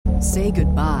Say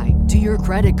goodbye to your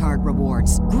credit card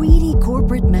rewards. Greedy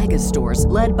corporate mega stores,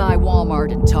 led by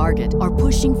Walmart and Target, are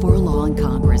pushing for a law in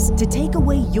Congress to take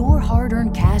away your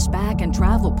hard-earned cash back and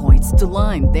travel points to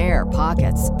line their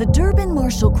pockets. The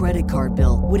Durbin-Marshall credit card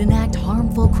bill would enact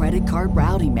harmful credit card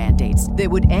routing mandates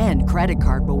that would end credit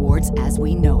card rewards as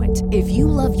we know it. If you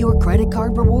love your credit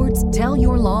card rewards, tell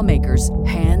your lawmakers,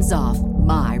 hands off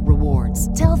my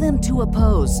rewards. Tell them to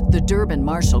oppose the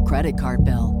Durbin-Marshall credit card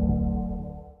bill.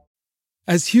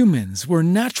 As humans, we're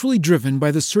naturally driven by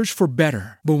the search for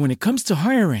better. But when it comes to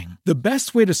hiring, the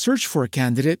best way to search for a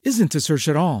candidate isn't to search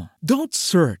at all. Don't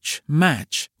search,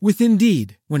 match with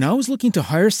Indeed. When I was looking to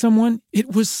hire someone,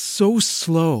 it was so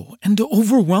slow and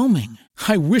overwhelming.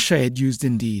 I wish I had used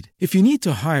Indeed. If you need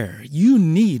to hire, you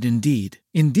need Indeed.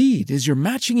 Indeed is your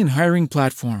matching and hiring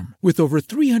platform with over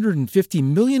 350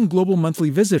 million global monthly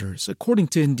visitors, according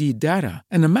to Indeed data,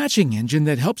 and a matching engine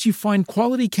that helps you find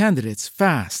quality candidates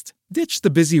fast. Ditch the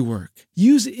busy work.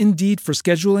 Use Indeed for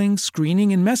scheduling,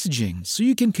 screening, and messaging so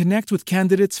you can connect with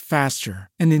candidates faster.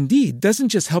 And Indeed doesn't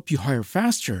just help you hire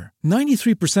faster.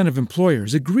 93% of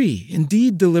employers agree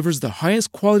Indeed delivers the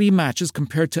highest quality matches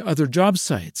compared to other job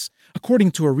sites,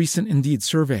 according to a recent Indeed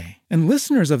survey. And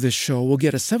listeners of this show will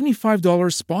get a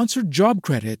 $75 sponsored job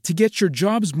credit to get your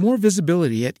jobs more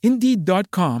visibility at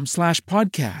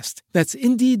Indeed.com/podcast. That's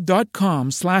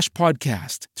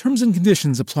Indeed.com/podcast. Terms and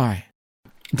conditions apply.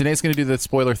 Danae's going to do the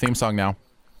spoiler theme song now.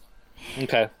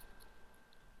 Okay.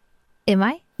 Am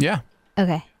I? Yeah.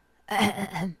 Okay.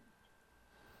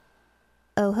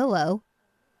 Oh, hello.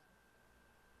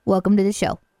 Welcome to the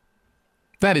show.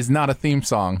 That is not a theme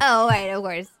song. Oh, right, of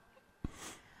course.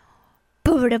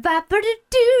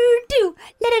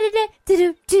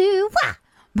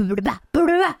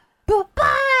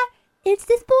 It's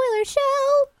the spoiler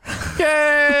show.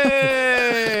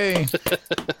 Yay!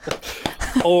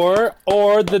 or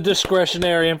the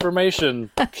discretionary information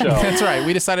show. That's right.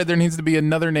 We decided there needs to be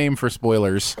another name for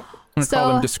spoilers. I'm going to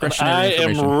call them discretionary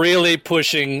information. I am really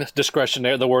pushing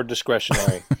the word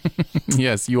discretionary.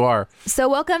 Yes, you are. So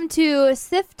welcome to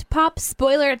Sift Pop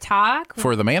Spoiler Talk.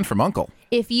 For The Man from U.N.C.L.E.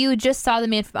 If you just saw The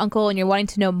Man from U.N.C.L.E. and you're wanting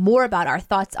to know more about our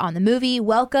thoughts on the movie,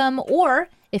 welcome. Or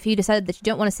if you decided that you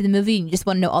don't want to see the movie and you just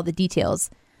want to know all the details,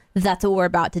 that's what we're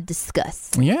about to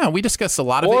discuss. Yeah, we discussed a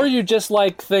lot of Or you just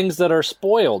like things that are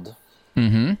spoiled.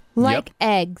 Mm-hmm. Like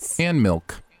eggs. And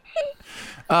milk.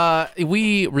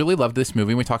 We really loved this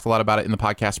movie. We talked a lot about it in the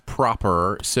podcast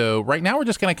proper. So right now we're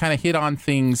just going to kind of hit on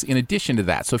things in addition to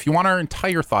that. So if you want our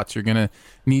entire thoughts, you're going to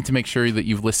need to make sure that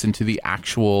you've listened to the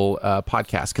actual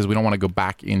podcast because we don't want to go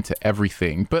back into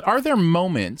everything. But are there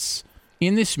moments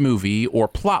in this movie or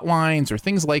plot lines or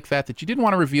things like that that you didn't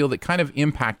want to reveal that kind of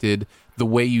impacted the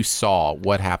way you saw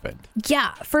what happened?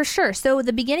 Yeah, for sure. So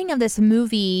the beginning of this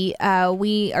movie,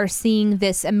 we are seeing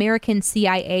this American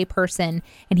CIA person,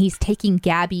 and he's taking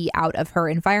Gabby out of her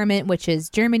environment, which is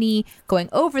Germany, going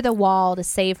over the wall to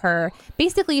save her,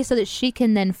 basically so that she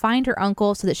can then find her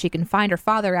uncle, so that she can find her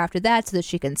father after that, so that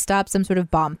she can stop some sort of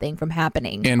bomb thing from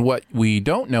happening. And what we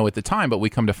don't know at the time, but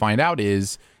we come to find out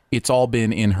is it's all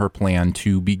been in her plan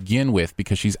to begin with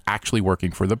because she's actually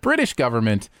working for the British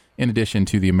government in addition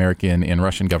to the American and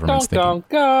Russian governments thinking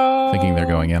they're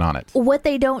going in on it. What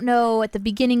they don't know at the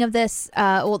beginning of this,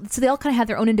 so they all kind of have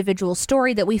their own individual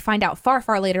story that we find out far,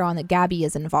 far later on that Gabby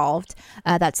is involved.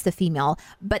 That's the female.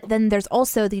 But then there's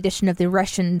also the addition of the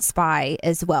Russian spy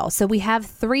as well. So we have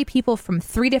 3 people from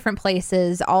 3 different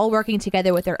places all working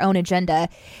together with their own agenda.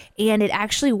 And it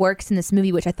actually works in this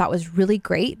movie, which I thought was really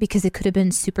great because it could have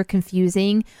been super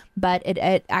confusing. But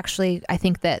it actually, I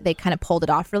think that they kind of pulled it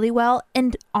off really well.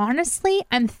 And honestly,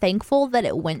 I'm thankful that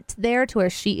it went there to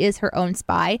where she is her own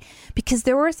spy, because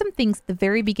there were some things at the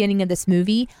very beginning of this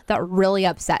movie that really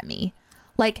upset me.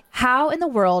 Like, how in the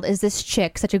world is this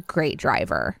chick such a great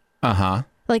driver? Uh-huh.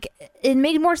 Like, it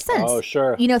made more sense. Oh,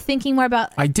 sure. You know, thinking more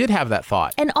about... I did have that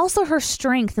thought. And also her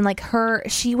strength and like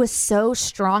she was so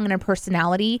strong in her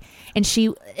personality, and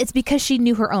it's because she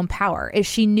knew her own power.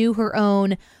 She knew her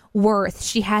own worth.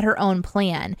 She had her own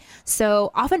plan. So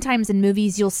oftentimes in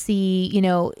movies, you'll see, you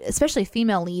know, especially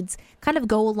female leads kind of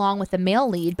go along with the male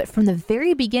lead. But from the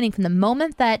very beginning, from the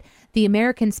moment that the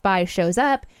American spy shows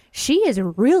up, she is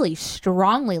really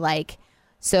strongly like,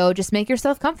 so just make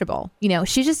yourself comfortable. You know,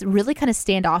 she's just really kind of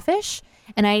standoffish.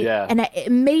 And it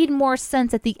made more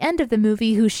sense at the end of the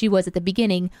movie who she was at the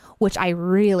beginning, which I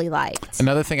really liked.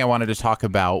 Another thing I wanted to talk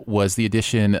about was the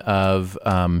addition of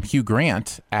Hugh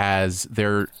Grant as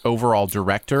their overall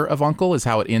director of U.N.C.L.E. is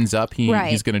how it ends up.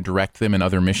 He's going to direct them in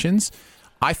other missions.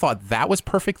 I thought that was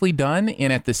perfectly done.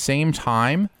 And at the same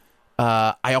time,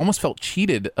 I almost felt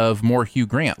cheated of more Hugh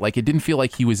Grant. Like, it didn't feel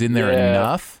like he was in there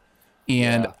enough.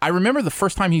 And Yeah. I remember the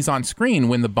first time he's on screen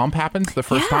when the bump happens the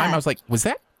first time, I was like, was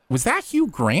that Hugh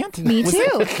Grant? Me was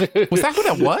too. Was that who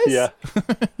that was? Yeah.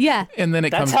 Yeah. And then it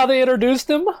That's comes. how they introduced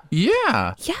him?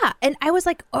 Yeah. Yeah, and I was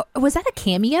like, oh, was that a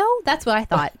cameo? That's what I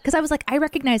thought, because I was like, I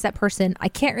recognize that person. I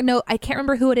can't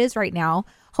remember who it is right now.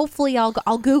 Hopefully, I'll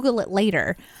Google it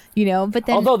later, But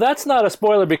then, Although that's not a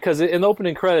spoiler because in the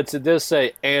opening credits it does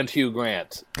say "and Hugh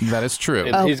Grant." That is true.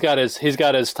 And he's got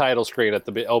his title screen at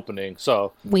the opening,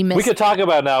 so We missed- we could talk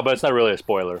about it now, but it's not really a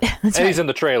spoiler. And he's in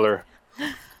the trailer.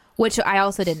 which I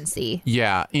also didn't see.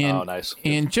 Yeah, and, Oh, nice.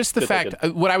 And just the Good fact,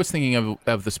 thinking. what I was thinking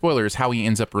of the spoiler is how he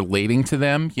ends up relating to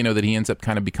them, that he ends up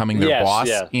kind of becoming their Yes, boss.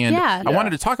 yeah. And Yeah. I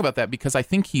wanted to talk about that because I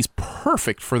think he's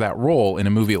perfect for that role in a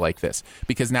movie like this,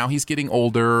 because now he's getting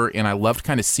older, and I loved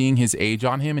kind of seeing his age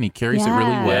on him, and he carries it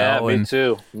really Yeah. well. Yeah, me and,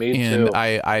 too. Me and too.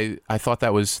 I thought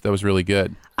that was really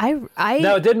good. I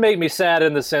Now, it did make me sad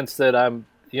in the sense that I'm,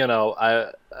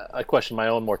 I question my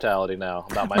own mortality now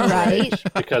about my own Right. age,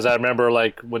 because I remember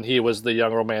like when he was the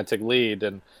young romantic lead,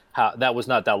 and how that was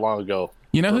not that long ago.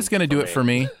 You know who's going to do it for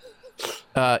me?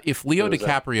 If Leo Who is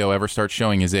that? DiCaprio ever starts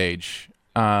showing his age,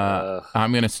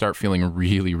 I'm going to start feeling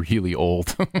really, really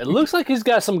old. It looks like he's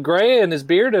got some gray in his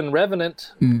beard in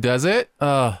Revenant. Does it?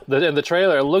 In the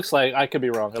trailer, it looks like, I could be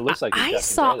wrong. It looks like he's I got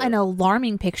some saw gray an there.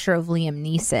 alarming picture of Liam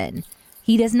Neeson.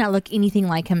 He does not look anything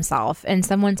like himself, and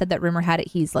someone said that rumor had it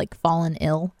he's like fallen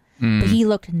ill. But he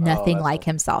looked nothing like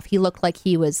himself. He looked like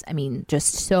he was,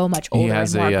 just so much He older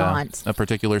has and more gaunt. a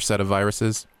particular set of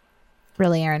viruses.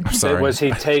 Really, Aaron? Sorry. Was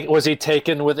he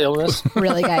taken with illness?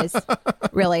 Really, guys?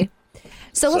 Really?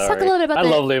 So let's talk a little bit about I the...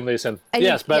 love Liam Neeson.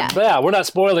 Yes, but yeah. yeah, we're not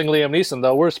spoiling Liam Neeson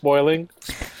though. We're spoiling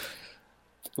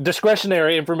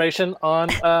discretionary information on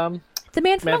The Man from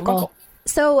Man from Uncle. Uncle.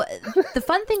 So the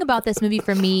fun thing about this movie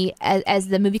for me, as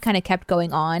the movie kind of kept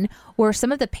going on, were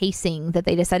some of the pacing that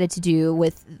they decided to do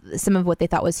with some of what they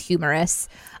thought was humorous.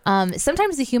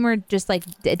 Sometimes the humor just it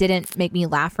didn't make me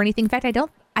laugh or anything. In fact,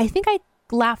 I think I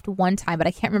laughed one time, but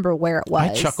I can't remember where it was.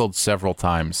 I chuckled several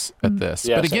times at this.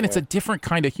 Yeah, but same again, it's a here. different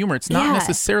kind of humor. It's not Yeah.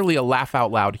 necessarily a laugh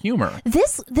out loud humor.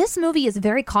 This movie is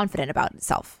very confident about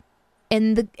itself,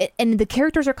 and the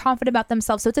characters are confident about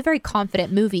themselves. So it's a very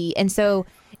confident movie, and so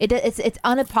it's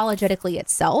unapologetically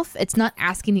itself. It's not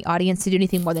asking the audience to do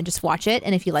anything more than just watch it,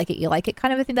 and if you like it, you like it,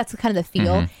 kind of a thing. That's kind of the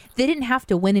feel. They didn't have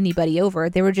to win anybody over.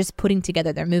 They were just putting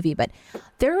together their movie. But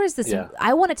there was this. Yeah.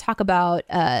 I want to talk about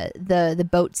the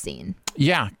boat scene.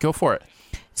 Yeah, go for it.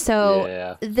 So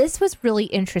Yeah. this was really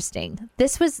interesting.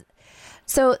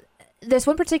 There's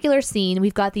one particular scene.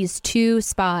 We've got these two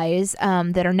spies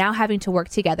that are now having to work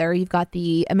together. You've got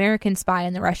the American spy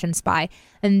and the Russian spy,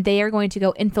 and they are going to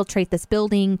go infiltrate this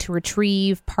building to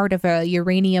retrieve part of a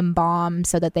uranium bomb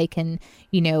so that they can,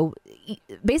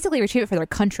 basically retrieve it for their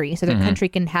country, so their country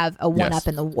can have a one-up Yes.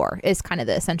 in the war, is kind of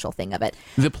the essential thing of it.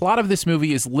 The plot of this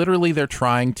movie is literally they're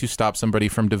trying to stop somebody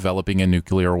from developing a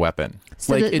nuclear weapon.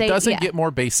 So like, that it they- doesn't yeah. get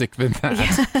more basic than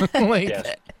that. like,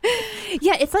 Yes.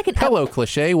 Yeah, it's like an hello,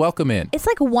 cliche, welcome in. it's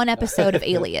like one episode of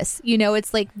Alias.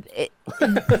 It's like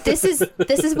this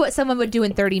is what someone would do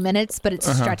in 30 minutes, but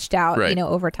it's stretched out, Right.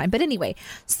 over time. But anyway,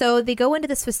 so they go into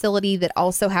this facility that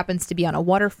also happens to be on a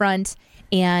waterfront.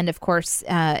 And of course,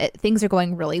 things are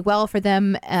going really well for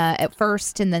them at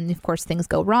first. And then, of course, things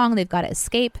go wrong. They've got to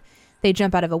escape. They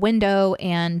jump out of a window,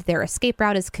 and their escape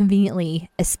route is conveniently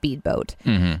a speedboat.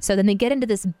 So then they get into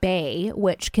this bay,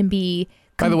 which can be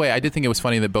By the way, I did think it was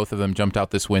funny that both of them jumped out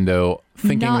this window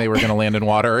thinking Not- they were going to land in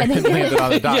water and landed on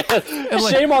the dock. And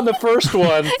like, Shame on the first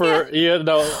one for but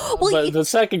the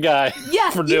second guy Yeah,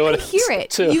 for you doing could hear it.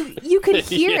 too. You could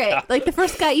hear Yeah. it. Like the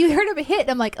first guy, you heard him hit. And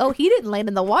I'm like, oh, he didn't land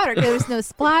in the water. There was no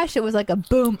splash. It was like a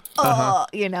boom.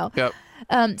 Yep.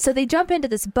 So they jump into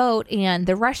this boat, and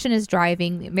the Russian is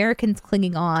driving. The American's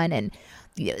clinging on, and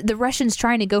the Russian's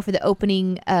trying to go for the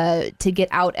opening to get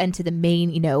out into the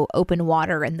main, open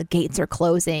water, and the gates are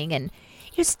closing, and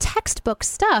it's textbook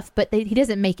stuff, but he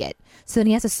doesn't make it. So then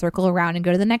he has to circle around and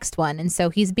go to the next one. And so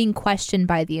he's being questioned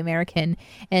by the American,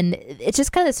 and it's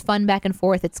just kind of this fun back and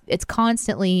forth. It's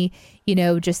constantly,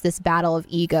 just this battle of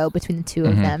ego between the two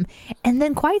of them. And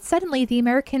then quite suddenly the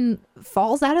American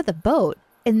falls out of the boat.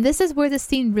 And this is where the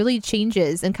scene really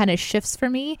changes and kind of shifts for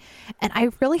me. And I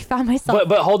really found myself.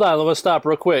 But hold on, let's stop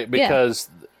real quick because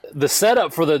the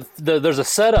setup for there's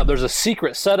a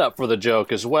secret setup for the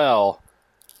joke as well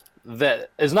that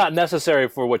is not necessary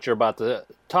for what you're about to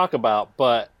talk about.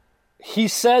 But he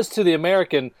says to the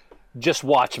American, "Just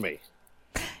watch me."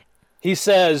 He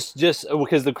says just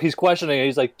because he's questioning.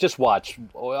 He's like, "Just watch."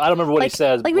 I don't remember what he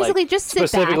says. like basically just sit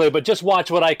specifically, back. but just watch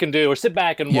what I can do, or sit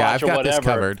back and Yeah, watch I've or got whatever. this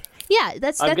covered. Yeah,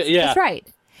 that's yeah. right.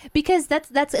 because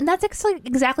that's actually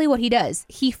exactly what he does.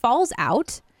 He falls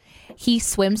out, he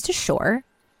swims to shore,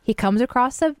 he comes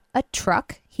across a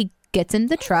truck, he gets in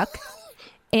the truck,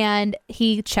 and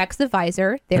he checks the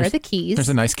visor. There are the keys. There's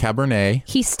a nice Cabernet.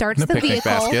 He starts the vehicle.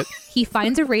 Basket. He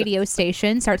finds a radio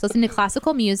station, starts listening to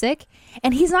classical music,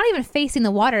 and he's not even facing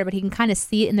the water, but he can kind of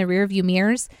see it in the rearview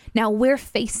mirrors. Now we're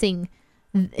facing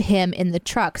him in the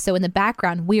truck, so in the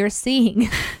background we are seeing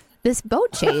this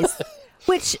boat chase,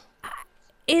 which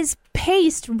is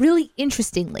paced really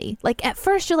interestingly. Like at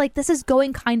first you're like, this is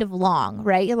going kind of long,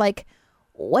 right? You're like,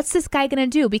 what's this guy gonna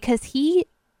do? Because he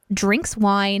drinks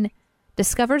wine,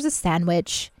 discovers a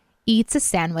sandwich, eats a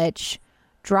sandwich,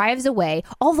 drives away.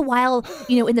 All the while,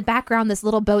 in the background, this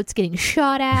little boat's getting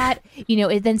shot at.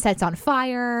 It then sets on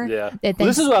fire. Yeah.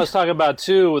 This is what I was talking about,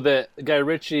 too, that Guy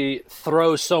Ritchie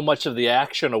throws so much of the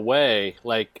action away.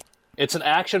 Like, it's an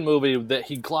action movie that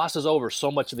he glosses over so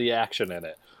much of the action in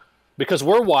it. Because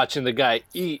we're watching the guy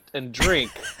eat and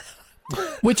drink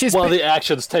which is while the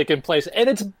action's taking place, and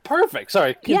it's perfect.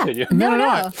 Sorry, continue. Yeah.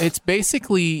 No. It's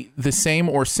basically the same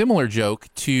or similar joke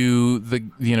to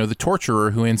the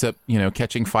torturer who ends up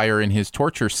catching fire in his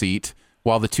torture seat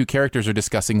while the two characters are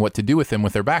discussing what to do with him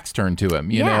with their backs turned to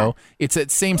him. You know, it's that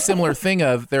same similar thing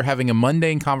of they're having a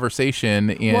mundane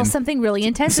conversation and something really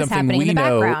intense is something happening in the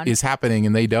background. is happening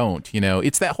and they don't.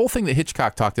 It's that whole thing that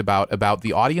Hitchcock talked about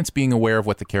the audience being aware of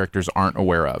what the characters aren't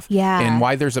aware of. Yeah. And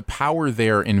why there's a power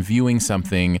there in viewing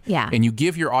something. Yeah. And you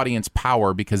give your audience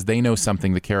power because they know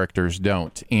something the characters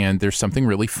don't. And there's something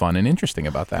really fun and interesting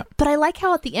about that. But I like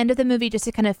how at the end of the movie, just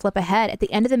to kind of flip ahead, at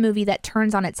the end of the movie that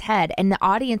turns on its head and the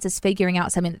audience is figuring out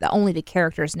something that only the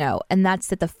characters know, and that's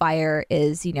that the fire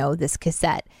is this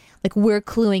cassette. Like we're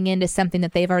cluing into something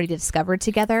that they've already discovered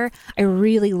together. I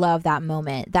really love that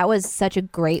moment. That was such a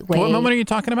great way. What moment are you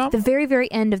talking about? The very, very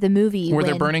end of the movie where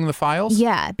they're burning the files?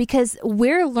 Yeah, because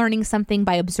we're learning something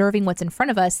by observing what's in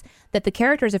front of us that the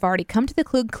characters have already come to the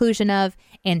conclusion of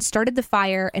and started the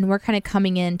fire, and we're kind of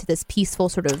coming into this peaceful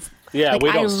sort of. Yeah, we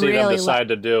don't see them decide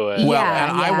to do it. Well,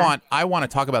 and I want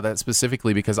to talk about that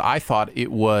specifically because I thought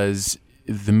it was.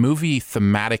 The movie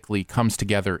thematically comes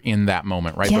together in that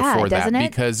moment before that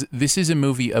because this is a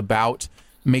movie about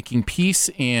making peace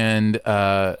and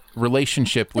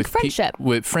relationship with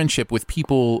friendship with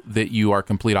people that you are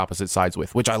complete opposite sides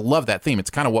with, which I love that theme. It's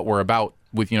kind of what we're about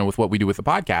with what we do with the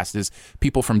podcast is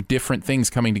people from different things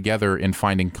coming together and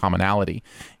finding commonality.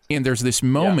 And there's this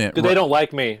moment they don't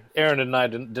like me. Aaron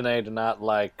and Danae do not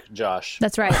like Josh.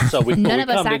 That's right. So none of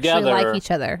us come actually together. like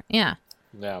each other. Yeah.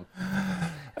 Yeah.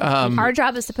 Our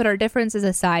job is to put our differences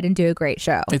aside and do a great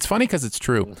show. It's funny because it's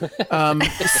true.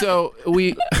 So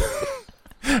we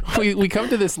come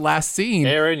to this last scene.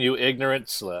 Aaron, you ignorant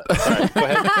slut. Sorry, go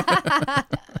ahead.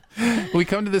 We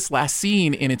come to this last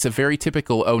scene, and it's a very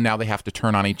typical, now they have to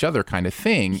turn on each other kind of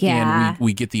thing. Yeah. And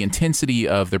we get the intensity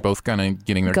of they're both getting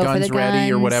their guns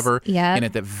ready or whatever. Yep. And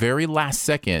at the very last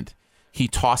second, he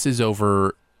tosses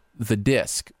over the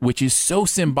disc, which is so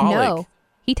symbolic. No.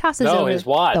 He tosses over his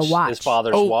watch. The watch. His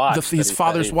father's watch. His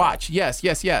father's watch.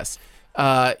 Yes.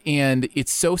 And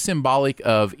it's so symbolic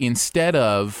of instead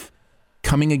of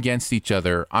coming against each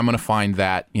other, I'm going to find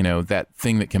that, that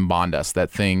thing that can bond us, that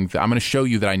thing that I'm going to show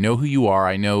you that I know who you are.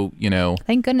 I know,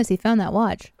 Thank goodness he found that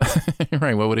watch.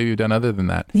 Right. What would have you done other than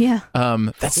that? Yeah.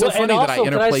 That's so funny that I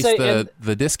interplaced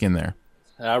the disc in there.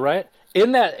 All right.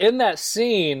 In that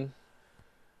scene,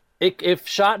 if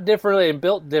shot differently and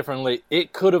built differently,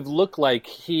 it could have looked like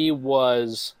he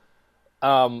was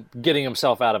getting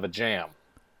himself out of a jam.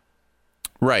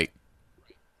 Right.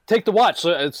 Take the watch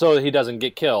so he doesn't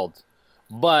get killed.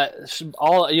 But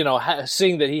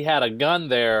seeing that he had a gun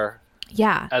there,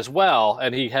 as well,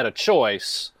 and he had a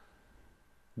choice.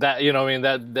 That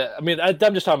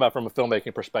I'm just talking about from a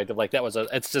filmmaking perspective. Like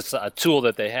it's just a tool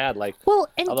that they had. Like,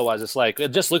 otherwise, it's like it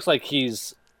just looks like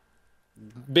he's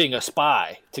being a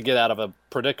spy to get out of a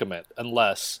predicament,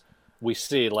 unless we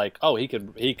see he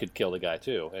could kill the guy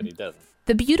too, and he doesn't.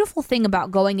 The beautiful thing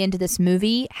about going into this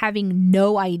movie, having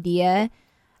no idea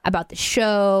about the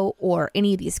show or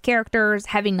any of these characters,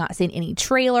 having not seen any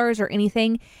trailers or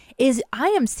anything, is I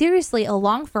am seriously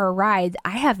along for a ride.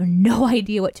 I have no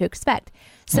idea what to expect.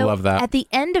 So love that. At the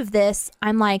end of this,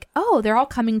 I'm like, they're all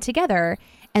coming together.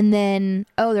 And then,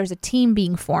 there's a team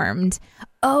being formed.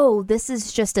 This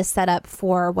is just a setup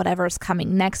for whatever's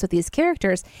coming next with these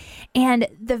characters. And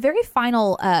the very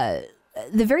final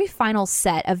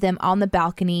set of them on the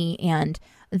balcony and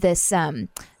this,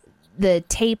 the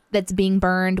tape that's being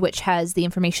burned, which has the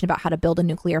information about how to build a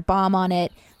nuclear bomb on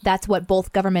it. That's what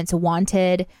both governments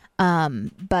wanted.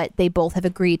 But they both have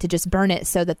agreed to just burn it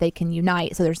so that they can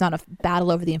unite. So there's not a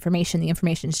battle over the information. The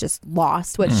information is just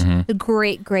lost, which is a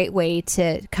great way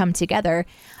to come together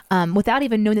without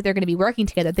even knowing that they're going to be working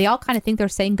together. They all kind of think they're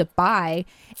saying goodbye,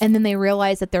 and then they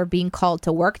realize that they're being called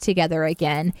to work together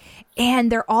again.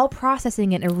 And they're all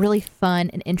processing it in a really fun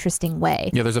and interesting way.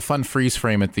 Yeah, there's a fun freeze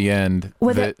frame at the end.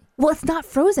 Well, it's not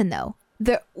frozen, though.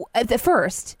 At the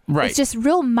first. Right. It's just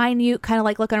real minute, kind of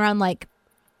like looking around like,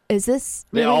 is this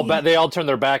really? They all turn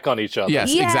their back on each other.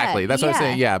 Yes, exactly. That's what I'm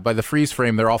saying. Yeah, by the freeze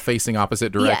frame, they're all facing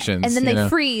opposite directions. Yeah. And then they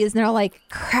freeze, and they're like,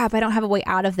 "Crap! I don't have a way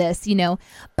out of this,"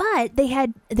 But they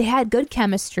had good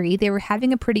chemistry. They were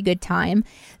having a pretty good time.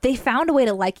 They found a way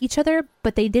to like each other,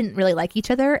 but they didn't really like each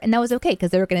other, and that was okay because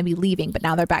they were going to be leaving. But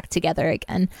now they're back together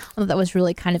again. I thought that was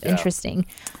really kind of interesting.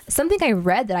 Something I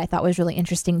read that I thought was really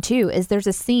interesting too is there's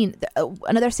a scene,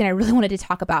 another scene I really wanted to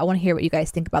talk about. I want to hear what you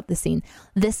guys think about this scene.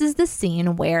 This is the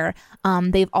scene where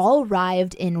they've all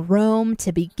arrived in Rome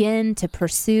to begin to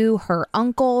pursue her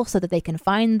uncle so that they can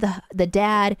find the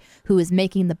dad who is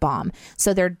making the bomb.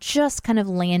 So they're just kind of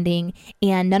landing,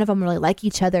 and none of them really like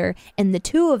each other. And the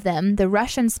two of them, the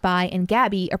Russian spy and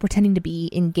Gabby, are pretending to be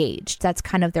engaged. That's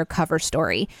kind of their cover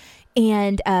story.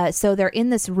 And so they're in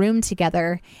this room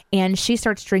together, and she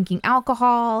starts drinking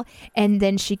alcohol, and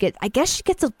then she gets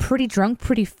pretty drunk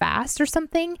pretty fast or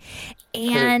something.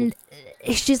 And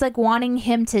she's like wanting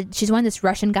this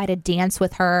Russian guy to dance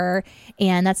with her,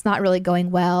 and that's not really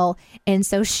going well. And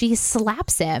so she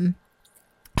slaps him.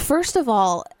 First of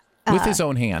all, with his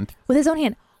own hand.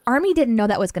 Army didn't know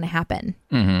that was going to happen.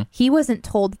 Mm-hmm. He wasn't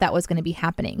told that was going to be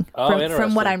happening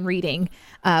from what I'm reading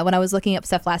when I was looking up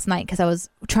stuff last night, because I was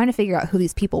trying to figure out who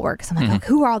these people were, because I'm like,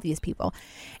 who are all these people?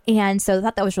 And so I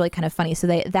thought that was really kind of funny. So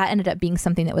that ended up being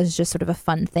something that was just sort of a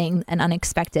fun thing and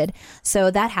unexpected.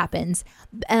 So that happens.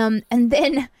 And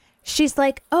then she's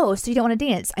like, oh, so you don't want to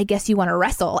dance? I guess you want to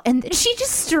wrestle. And she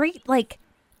just straight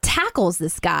tackles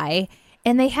this guy,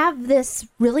 and they have this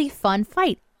really fun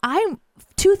fight.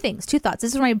 Two thoughts.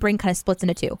 This is where my brain kind of splits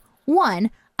into two. One,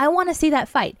 I want to see that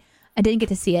fight. I didn't get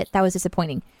to see it. That was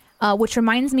disappointing. Which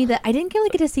reminds me that I didn't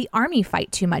really get to see Army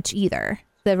fight too much either,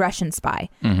 the Russian spy.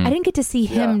 I didn't get to see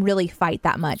him really fight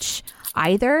that much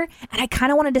either. And I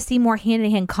kind of wanted to see more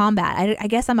hand-to-hand combat. I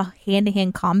guess I'm a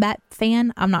hand-to-hand combat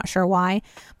fan. I'm not sure why.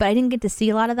 But I didn't get to see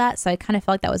a lot of that, so I kind of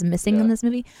felt like that was missing in this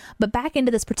movie. But back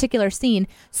into this particular scene.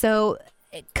 So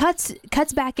it cuts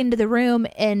back into the room,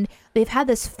 and they've had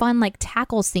this fun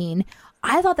tackle scene.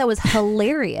 I thought that was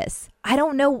hilarious. I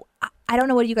don't know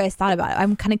what you guys thought about it.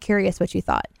 I'm kind of curious what you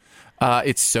thought.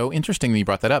 It's so interesting that you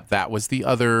brought that up. That was the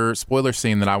other spoiler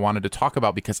scene that I wanted to talk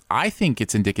about, because I think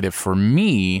it's indicative for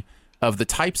me of the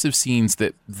types of scenes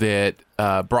that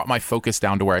brought my focus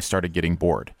down to where I started getting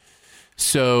bored.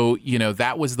 So,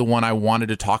 that was the one I wanted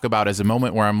to talk about as a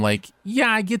moment where I'm like, yeah,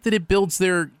 I get that it builds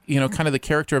their, kind of the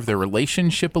character of their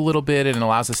relationship a little bit, and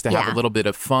allows us to have a little bit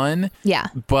of fun. Yeah.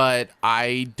 But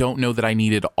I don't know that I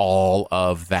needed all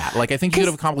of that. I think you could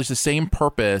have accomplished the same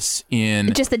purpose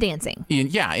in just the dancing.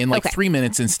 In 3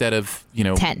 minutes instead of,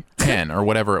 10 or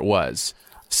whatever it was.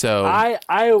 So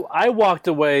I walked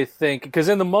away thinking, because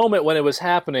in the moment when it was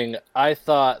happening, I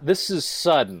thought, this is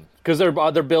sudden. Because they're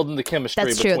building the chemistry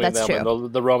between them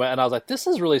and the romance, and I was like, "This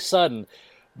is really sudden."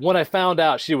 When I found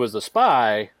out she was the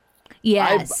spy,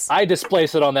 yes, I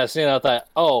displaced it on that scene. I thought,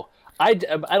 "Oh, I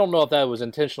don't know if that was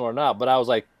intentional or not," but I was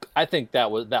like, I think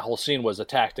that whole scene was a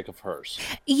tactic of hers.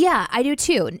 Yeah, I do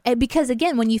too. Because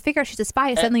again, when you figure out she's a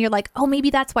spy, suddenly you're like, "Oh,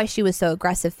 maybe that's why she was so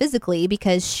aggressive physically,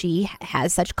 because she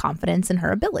has such confidence in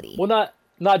her ability." Well,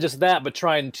 not just that, but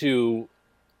trying to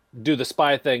do the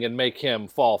spy thing and make him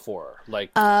fall for her.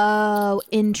 Oh,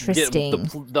 interesting.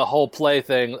 The whole play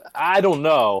thing. I don't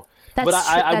know. But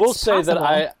I will say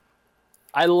that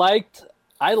I liked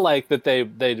that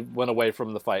they went away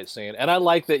from the fight scene. And I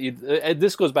like that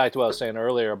this goes back to what I was saying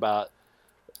earlier about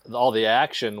all the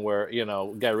action where,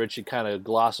 Guy Ritchie kind of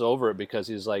glossed over it because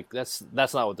he's like, that's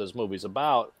not what this movie's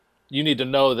about. You need to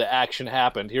know the action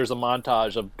happened. Here's a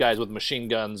montage of guys with machine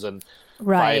guns and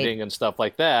fighting and stuff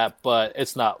like that, but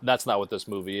that's not what this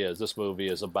movie is. This movie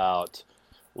is about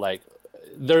I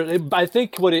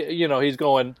think he's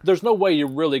going, there's no way you're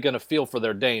really going to feel for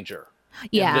their danger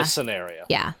in this scenario.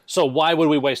 Yeah. So why would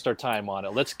we waste our time on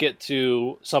it? Let's get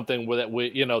to something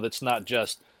that's not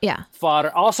just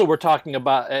fodder. Also, we're talking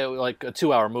about a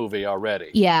 2-hour movie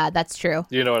already. Yeah, that's true.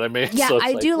 You know what I mean? Yeah, so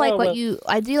I do like what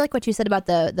you said about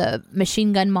the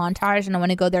machine gun montage, and I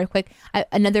want to go there quick.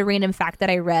 Another random fact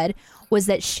that I read was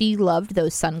that she loved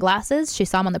those sunglasses. She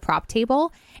saw them on the prop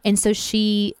table, and so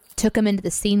she took them into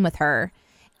the scene with her.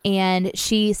 And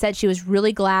she said she was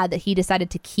really glad that he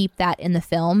decided to keep that in the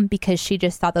film because she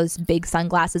just thought those big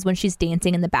sunglasses when she's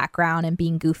dancing in the background and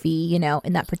being goofy, you know,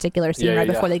 in that particular scene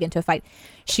before they get into a fight.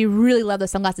 She really loved those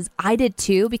sunglasses. I did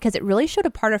too, because it really showed a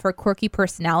part of her quirky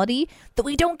personality that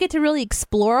we don't get to really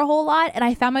explore a whole lot. And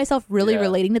I found myself really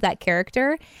relating to that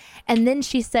character. And then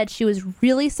she said she was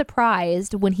really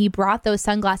surprised when he brought those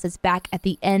sunglasses back at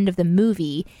the end of the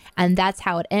movie. And that's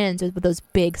how it ends, with those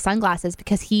big sunglasses,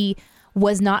 because he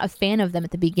was not a fan of them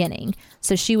at the beginning.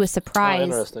 So she was surprised.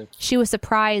 Interesting. She was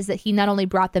surprised that he not only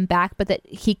brought them back, but that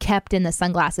he kept in the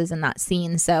sunglasses in that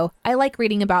scene. So I like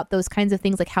reading about those kinds of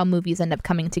things, like how movies end up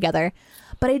coming together.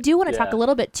 But I do want to talk a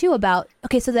little bit too about,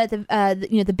 so that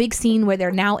the big scene where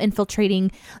they're now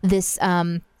infiltrating this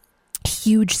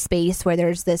huge space where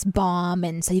there's this bomb,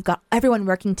 and so you've got everyone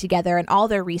working together and all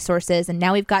their resources, and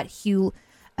now we've got Hugh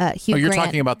you're Grant.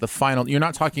 talking about the final. You're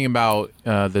not talking about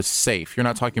the safe. You're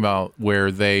not talking about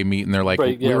where they meet and they're like,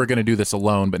 we were going to do this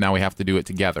alone, but now we have to do it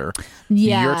together.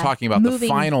 Yeah, you're talking about the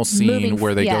final scene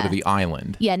where they go to the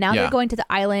island. Yeah, now they're going to the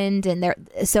island, and they're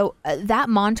that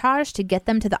montage to get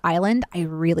them to the island, I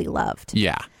really loved.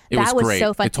 Yeah. It was great.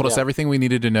 So fun. It told us everything we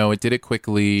needed to know. It did it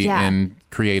quickly and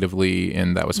creatively,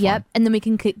 and that was fun. And then we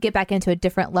can get back into a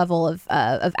different level of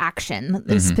action,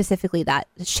 specifically that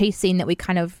chase scene that we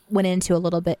kind of went into a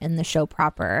little bit in the show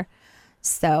proper.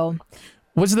 So,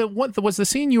 was the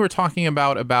scene you were talking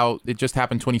about it just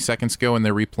happened 20 seconds ago and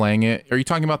they're replaying it? Are you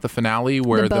talking about the finale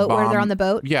where the bomb, where they're on the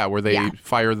boat? Yeah, where they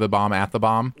fire the bomb at the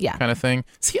bomb, kind of thing.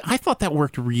 See, I thought that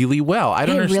worked really well. I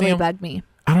don't understand. It really bugged me.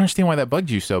 I don't understand why that bugged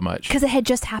you so much. Because it had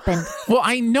just happened. Well,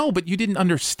 I know, but you didn't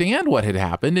understand what had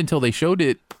happened until they showed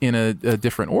it in a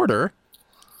different order.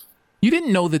 You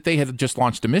didn't know that they had just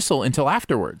launched a missile until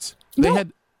afterwards. No.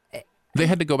 They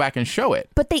had to go back and show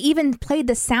it. But they even played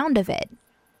the sound of it.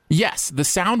 Yes, the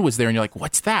sound was there, and you're like,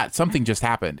 "What's that? Something just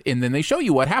happened." And then they show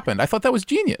you what happened. I thought that was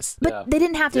genius. But they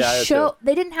didn't have to show.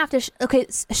 They didn't have to. Okay,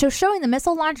 so showing the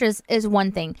missile launches is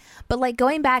one thing, but like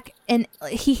going back and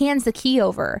he hands the key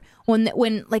over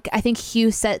when like I think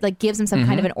Hugh said like gives him some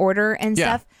kind of an order and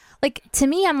stuff. Like to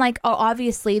me, I'm like, oh,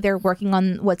 obviously they're working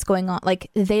on what's going on. Like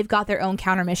they've got their own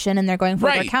counter mission and they're going for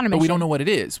their counter mission. But we don't know what it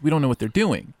is. We don't know what they're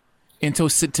doing. And so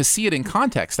to see it in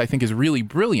context, I think is really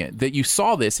brilliant that you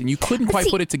saw this and you couldn't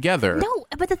quite put it together. No,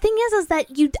 but the thing is that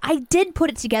I did put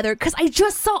it together because I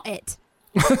just saw it.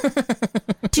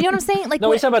 Do you know what I'm saying? Like, no,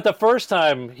 we're talking about the first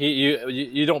time.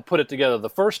 You don't put it together the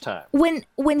first time. When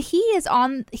he's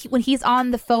on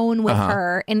the phone with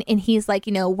her and he's like,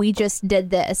 we just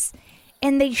did this,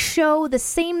 and they show the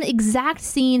same exact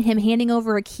scene, him handing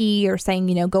over a key or saying,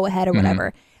 go ahead or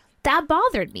whatever. That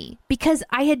bothered me because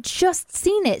I had just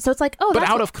seen it. So it's like, but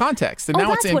out of context, and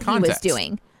now it's in context. He was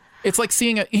doing. It's like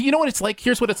seeing a. You know what it's like.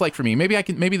 Here's what it's like for me.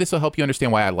 Maybe this will help you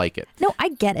understand why I like it. No, I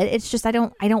get it. It's just I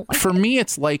don't. Like for me,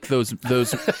 it's like those.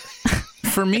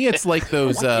 For me, it's like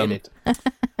those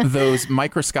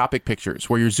microscopic pictures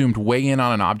where you're zoomed way in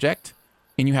on an object.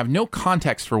 And you have no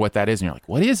context for what that is, and you're like,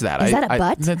 "What is that? Is that a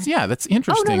butt? That's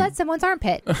interesting." Oh no, that's someone's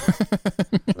armpit.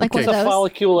 Like it's a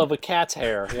follicle of a cat's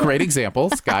hair. Yeah. Great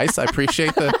examples, guys. I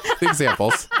appreciate the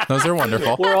examples. Those are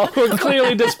wonderful. We're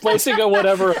clearly displacing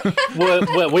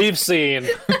what we've seen.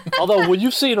 Although, when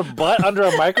you've seen a butt under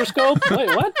a microscope,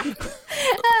 wait, what?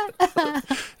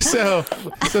 So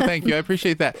thank you. I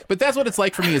appreciate that. But that's what it's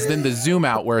like for me is then the zoom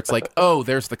out where it's like, oh,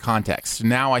 there's the context.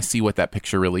 Now I see what that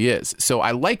picture really is. So I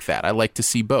like that. I like to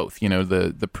see both,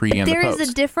 the pre and the post. There is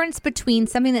a difference between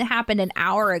something that happened an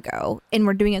hour ago and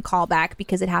we're doing a callback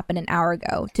because it happened an hour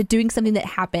ago to doing something that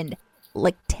happened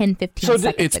like 10, 15 seconds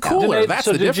ago. It's cooler. That's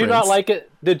the difference. Did you not like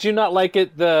it? Did you not like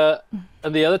it the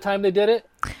other time they did it?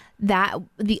 That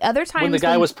the other time when the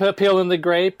guy was peeling the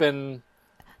grape and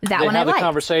that they one had I the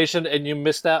conversation and you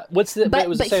missed out. It was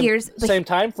the same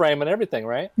time frame and everything,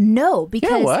 right? No,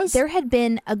 because there had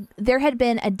been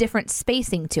a different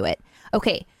spacing to it.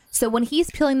 Okay, so when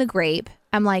he's peeling the grape,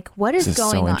 I'm like, what is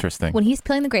going on? Interesting. When he's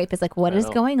peeling the grape, it's like, what is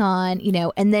going on?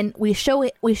 And then we show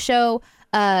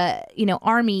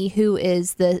Army, who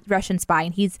is the Russian spy,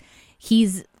 and he's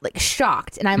like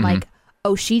shocked, and I'm like,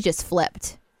 oh, she just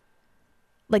flipped.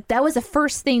 Like that was the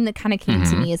first thing that kind of came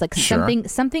to me is like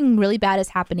something really bad is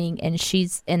happening and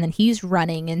then he's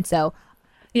running. And so,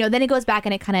 then it goes back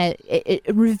and it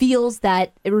reveals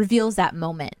that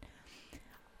moment.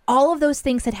 All of those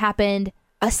things had happened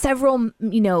there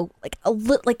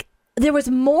was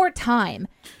more time.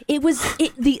 It was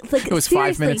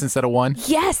 5 minutes instead of 1.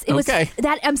 Yes, it was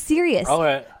that. I'm serious. All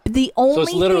right. The only so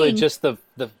it's literally thing, just the.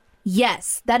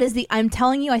 Yes, that is I'm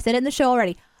telling you, I said it in the show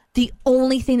already. The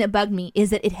only thing that bugged me is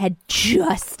that it had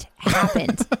just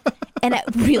happened. And it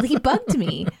really bugged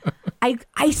me.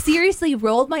 I seriously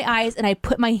rolled my eyes and I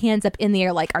put my hands up in the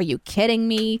air like, are you kidding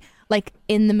me? Like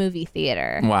in the movie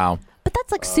theater. Wow. But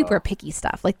that's like super picky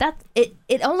stuff. Like that's it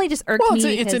only just irked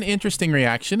me. It's an interesting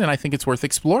reaction, and I think it's worth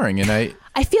exploring. And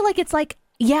I feel like it's like,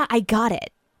 yeah, I got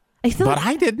it.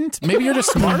 I didn't. Maybe you're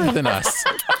just smarter than us.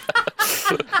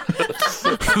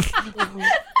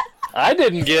 I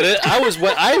didn't get it.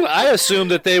 I assumed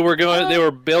that they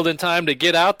were building time to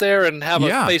get out there and have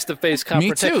a face-to-face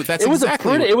confrontation. Me too. That's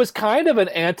exactly. It was kind of an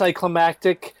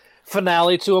anticlimactic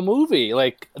finale to a movie.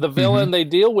 Like the villain they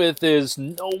deal with is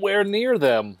nowhere near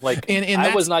them. Like and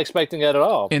I was not expecting that at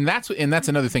all. And that's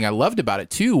another thing I loved about it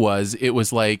too, was it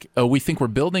was like, oh, we think we're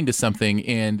building to something,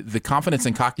 and the confidence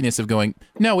and cockiness of going,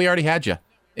 no, we already had you.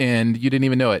 And you didn't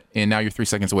even know it, and now you're 3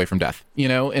 seconds away from death.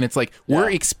 And it's like we're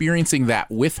experiencing that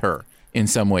with her in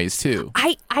some ways too.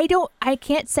 I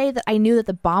can't say that I knew that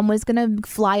the bomb was gonna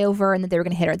fly over and that they were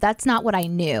gonna hit her. That's not what I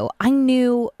knew. I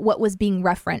knew what was being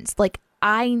referenced. Like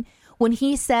when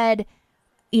he said,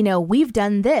 we've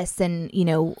done this and,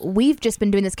 we've just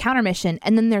been doing this counter mission,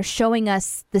 and then they're showing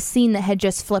us the scene that had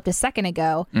just flipped a second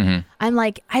ago. I'm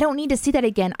like, I don't need to see that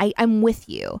again. I'm with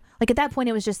you. Like at that point,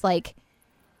 it was just like,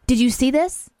 did you see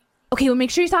this? Okay, well, make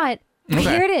sure you saw it. Okay.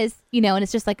 Here it is. And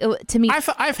it's just like, to me, I've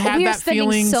had we are that spending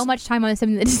feeling so much time on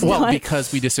something that is not.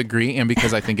 Because we disagree and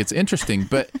because I think it's interesting.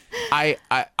 But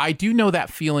I do know that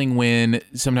feeling when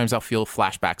sometimes I'll feel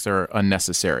flashbacks are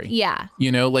unnecessary. Yeah.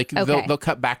 Like they'll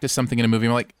cut back to something in a movie.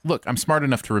 I'm like, look, I'm smart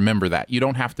enough to remember that. You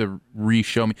don't have to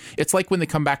re-show me. It's like when they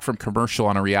come back from commercial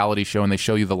on a reality show and they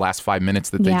show you the last 5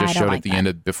 minutes that they just showed at the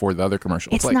end before the other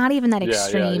commercial. It's like, not even that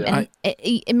extreme. And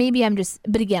maybe I'm just,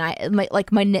 but again, my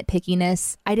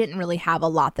nitpickiness, I didn't really have a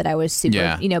lot that I was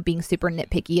super, being super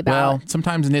nitpicky about. Well,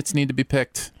 sometimes nits need to be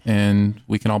picked, and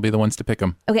we can all be the ones to pick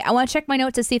them. Okay, I want to check my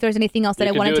notes to see if there's anything else that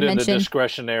I wanted to mention. The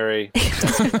discretionary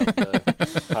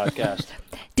podcast.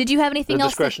 Did you have anything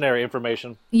else? Discretionary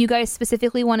information. You guys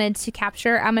specifically wanted to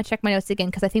capture? I'm gonna check my notes again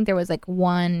because I think there was like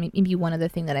maybe one other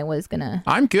thing that I was gonna.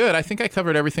 I'm good. I think I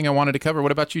covered everything I wanted to cover.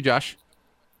 What about you, Josh?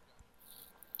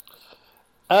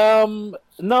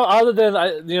 No, other than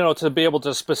to be able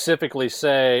to specifically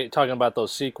say, talking about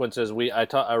those sequences,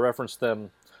 I referenced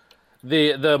them,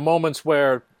 the moments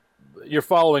where you're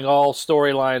following all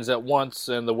storylines at once,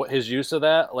 and his use of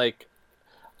that. Like,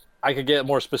 I could get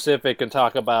more specific and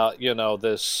talk about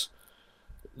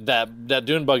that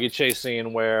dune buggy chase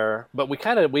scene but we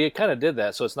kind of did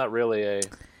that, so it's not really a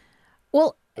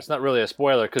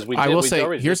spoiler because I will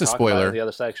say here's a spoiler. The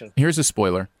other section. Here's a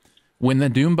spoiler. When the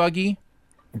dune buggy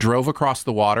drove across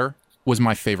the water was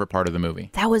my favorite part of the movie.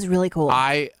 That was really cool.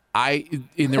 And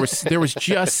there was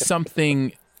just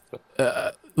something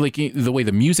like the way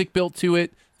the music built to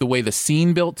it, the way the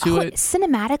scene built to it.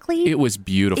 Cinematically, it was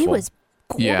beautiful. It was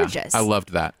gorgeous. Yeah, I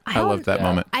loved that. I loved that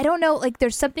moment. I don't know, like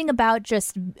there's something about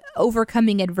just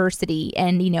overcoming adversity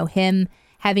and him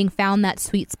having found that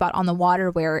sweet spot on the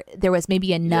water where there was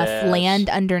maybe enough land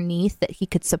underneath that he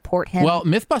could support him. Well,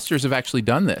 Mythbusters have actually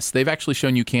done this. They've actually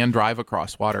shown you can drive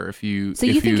across water if you. So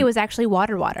you think it was actually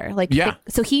water? Like, yeah.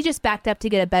 So he just backed up to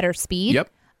get a better speed.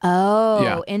 Yep. Oh,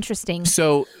 yeah. Interesting.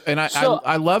 So, and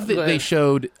I love that they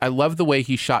showed. I love the way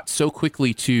he shot so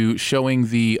quickly to showing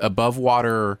the above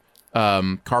water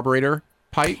carburetor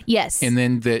pipe. Yes. And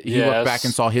then he looked back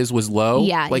and saw his was low.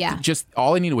 Yeah. Just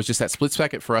all I needed was just that split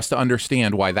second for us to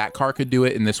understand why that car could do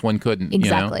it and this one couldn't.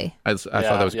 Exactly. I thought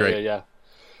that was great. Yeah.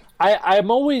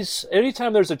 I'm always,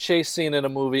 anytime there's a chase scene in a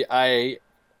movie, I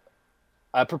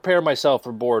prepare myself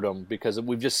for boredom because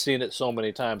we've just seen it so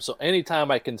many times. So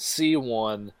anytime I can see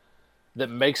one that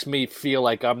makes me feel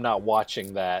like I'm not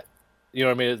watching that, you know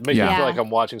what I mean? It makes me feel like I'm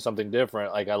watching something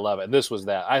different. Like, I love it. And this was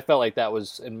that. I felt like that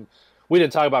was we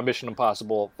didn't talk about Mission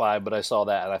Impossible 5, but I saw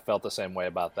that and I felt the same way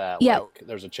about that. Yeah. Like,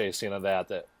 there's a chase scene of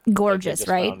that gorgeous, just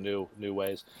right? Found new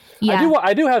ways. Yeah.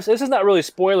 I do have, this is not really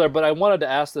spoiler, but I wanted to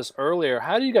ask this earlier.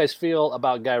 How do you guys feel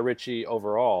about Guy Ritchie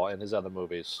overall and his other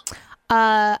movies?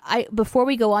 Before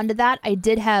we go on to that, I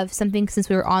did have something since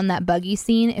we were on that buggy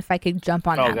scene, if I could jump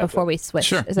on that before we switch.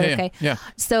 Sure. Is that okay? Yeah.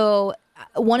 So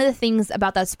one of the things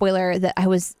about that spoiler that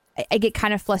I get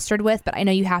kind of flustered with, but I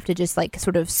know you have to just like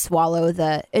sort of swallow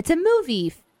it's a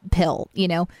movie pill,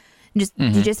 you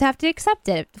just have to accept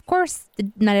it. Of course,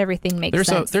 not everything makes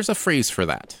sense. There's a phrase for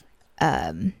that.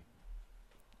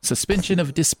 Suspension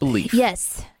of disbelief.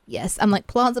 Yes. I'm like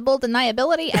plausible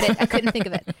deniability. I couldn't think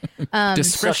of it.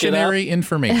 Discretionary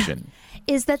information.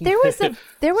 Is that there was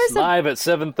live at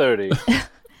 7:30.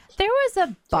 There was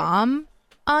a bomb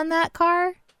on that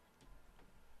car.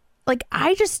 Like,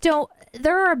 I just don't.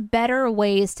 there are better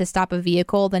ways to stop a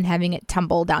vehicle than having it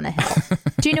tumble down a hill.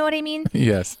 Do you know what I mean?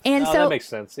 Yes. And that makes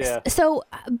sense. Yeah. So,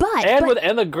 but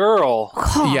And the girl.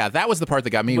 Yeah, that was the part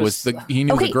that got me. He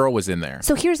knew the girl was in there.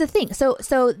 So here's the thing.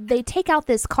 So they take out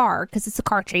this car because it's a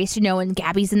car chase, and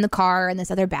Gabby's in the car, and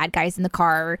this other bad guy's in the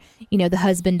car. The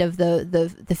husband of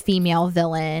the female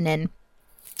villain,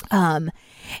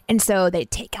 and so they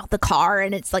take out the car,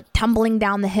 and it's like tumbling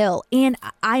down the hill. And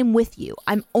I'm with you.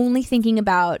 I'm only thinking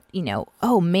about,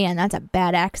 oh man, that's a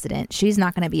bad accident. She's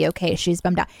not going to be okay. She's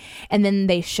bummed out. And then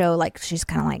they show like she's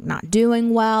kind of like not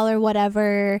doing well or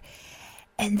whatever.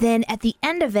 And then at the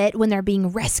end of it, when they're being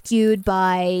rescued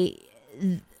by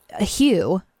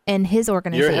Hugh and his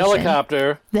organization, your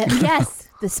helicopter. Yes,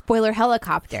 the spoiler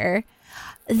helicopter.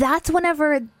 That's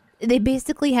whenever they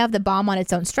basically have the bomb on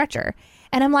its own stretcher.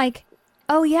 And I'm like,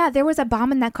 oh yeah, there was a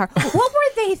bomb in that car. What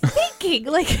were they thinking?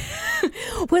 Like,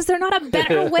 was there not a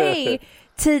better way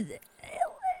to?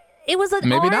 It was an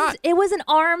Maybe not. It was an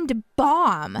armed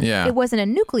bomb. Yeah. It wasn't a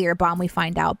nuclear bomb, we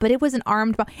find out, but it was an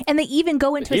armed bomb. And they even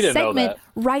go into a segment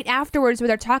right afterwards where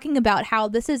they're talking about how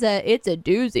it's a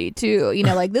doozy too.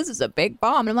 Like this is a big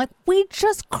bomb. And I'm like, we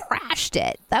just crashed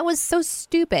it. That was so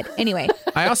stupid. Anyway.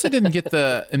 I also didn't get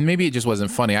and maybe it just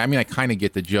wasn't funny. I mean, I kind of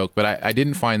get the joke, but I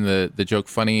didn't find the joke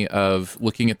funny of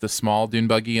looking at the small dune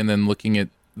buggy and then looking at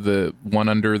the one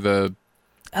under the.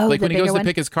 Oh, like when he goes one? to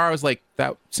pick his car, I was like,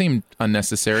 that seemed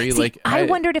unnecessary. See, I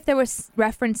wondered if there was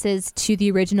references to the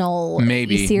original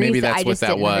series. Maybe that's what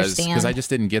that was, because I just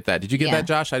didn't get that. Did you get that,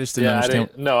 Josh? I just didn't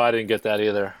understand. I didn't get that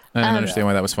either. I didn't understand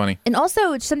why that was funny. And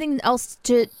also something else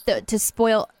to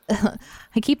spoil.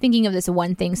 I keep thinking of this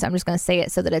one thing, so I'm just going to say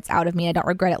it so that it's out of me. I don't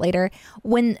regret it later.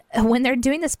 When they're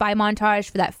doing the spy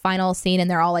montage for that final scene, and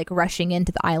they're all like rushing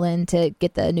into the island to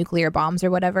get the nuclear bombs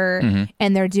or whatever,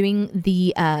 and they're doing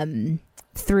the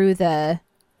through the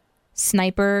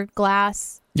sniper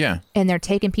glass, and they're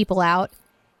taking people out.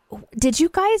 Did you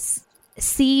guys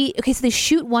see? Okay, so they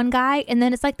shoot one guy, and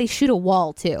then it's like they shoot a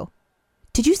wall too.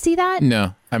 Did you see that?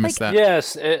 No, I missed that.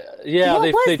 Yes,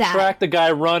 they tracked the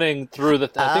guy running through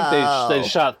the. I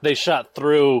think they shot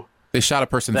through. They shot a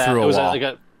person through a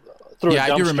wall. Through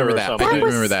I do remember that. I do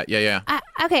remember that. Yeah.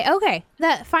 Okay.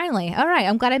 That finally. All right,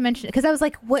 I'm glad I mentioned it because I was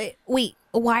like, wait,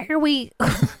 why are we?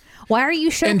 Why are you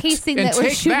showcasing that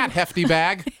we're shooting? That hefty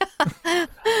bag.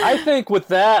 I think with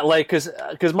that, like, because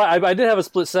I did have a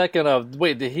split second of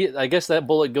wait, I guess that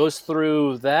bullet goes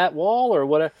through that wall or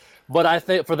whatever. But I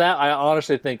think for that, I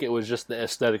honestly think it was just the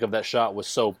aesthetic of that shot was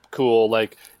so cool.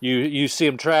 Like you see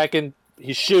him tracking,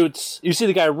 he shoots. You see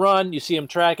the guy run, you see him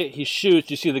track it, he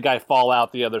shoots. You see the guy fall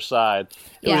out the other side.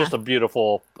 It was just a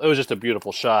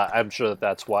beautiful shot. I'm sure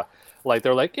that's why. Like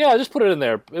they're like, yeah, just put it in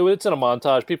there. It's in a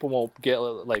montage. People won't get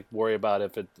like worry about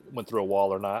if it went through a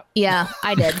wall or not. Yeah,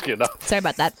 I did. Sorry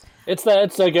about that.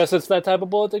 I guess it's that type of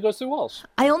bullet that goes through walls.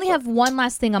 I only have one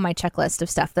last thing on my checklist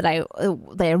of stuff that I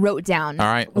wrote down. All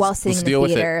right, while sitting in the deal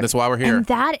theater. With it. That's why we're here. And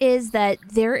that is that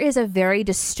there is a very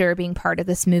disturbing part of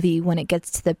this movie when it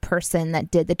gets to the person that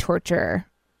did the torture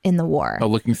in the war. Oh,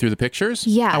 looking through the pictures?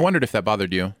 Yeah. I wondered if that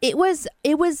bothered you. It was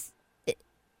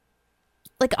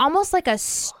like almost like a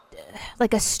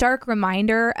stark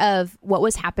reminder of what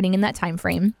was happening in that time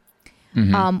frame,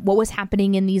 what was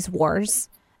happening in these wars,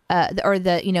 or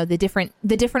the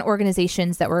different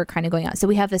organizations that were kind of going on. So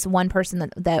we have this one person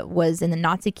that was in the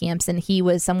Nazi camps, and he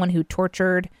was someone who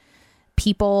tortured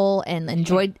people and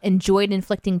enjoyed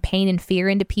inflicting pain and fear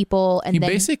into people. And he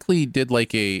basically did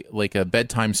like a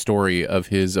bedtime story of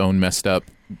his own messed up,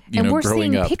 and we're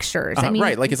growing seeing up. Pictures.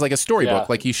 Right, like it's like a storybook.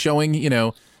 Like he's showing,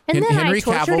 And Henry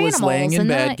Cavill is laying in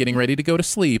bed, getting ready to go to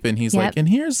sleep, and he's like, and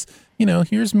here's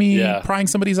me prying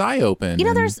somebody's eye open.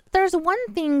 There's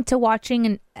one thing to watching,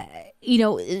 and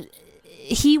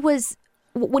he was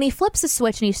when he flips the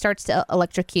switch and he starts to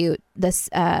electrocute this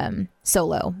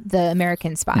Solo, the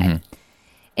American spy,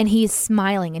 and he's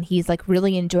smiling and he's like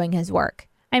really enjoying his work.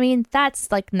 I mean,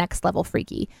 that's like next level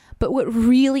freaky. But what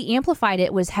really amplified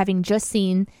it was having just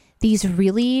seen these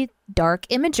really dark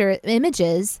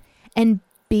images and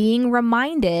being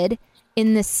reminded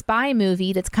in this spy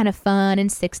movie that's kind of fun and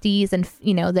 60s and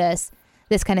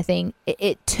this kind of thing.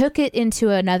 It took it into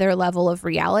another level of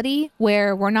reality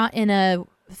where we're not in a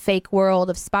fake world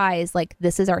of spies. Like,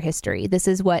 this is our history. This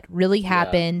is what really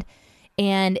happened.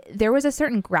 And there was a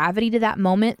certain gravity to that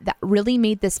moment that really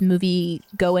made this movie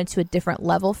go into a different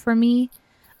level for me.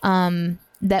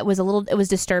 That was it was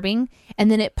disturbing.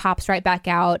 And then it pops right back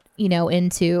out,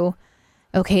 into,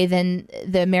 okay, then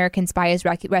the American spy is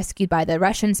rescued by the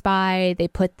Russian spy. They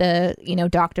put the,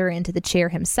 doctor into the chair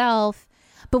himself.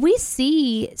 But we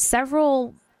see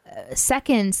several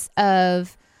seconds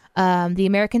of The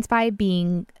American Spy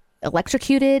being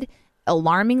electrocuted,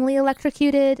 alarmingly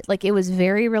electrocuted. Like, it was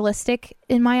very realistic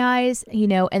in my eyes, you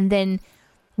know, and then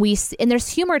and there's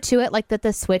humor to it, like that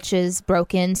the switch is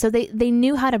broken. So they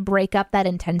knew how to break up that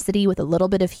intensity with a little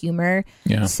bit of humor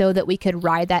so that we could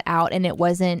ride that out. And it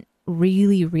wasn't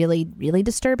really, really, really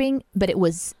disturbing, but it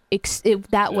was,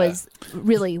 was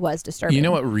disturbing. You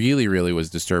know what really, really was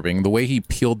disturbing? The way he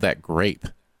peeled that grape.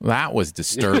 That was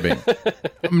disturbing.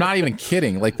 I'm not even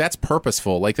kidding. Like, that's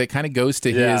purposeful. Like, that kind of goes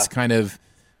to his kind of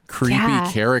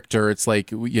creepy character. It's like,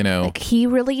 you know. Like, he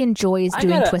really enjoys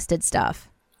doing twisted stuff.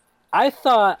 I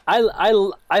thought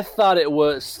it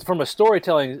was, from a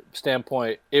storytelling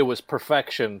standpoint, it was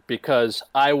perfection, because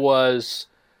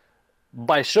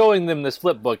by showing them this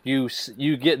flip book, you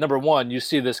get, number one, you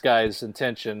see this guy's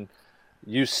intention,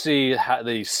 you see how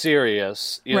that he's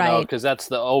serious, you know, because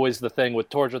that's always the thing with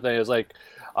torture thing is like,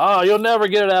 oh, you'll never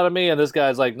get it out of me, and this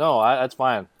guy's like, no, that's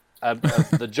fine.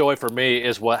 The joy for me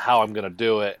is how I'm gonna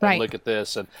do it. And look at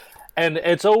this, and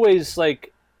it's always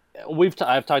like.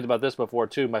 I've talked about this before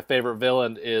too. My favorite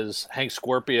villain is Hank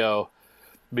Scorpio,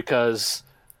 because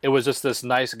it was just this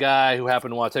nice guy who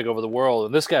happened to want to take over the world,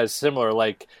 and this guy's similar.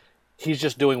 Like, he's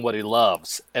just doing what he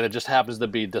loves, and it just happens to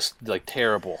be just like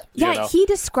terrible. Yeah, you know? he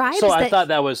describes. So I thought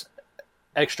that was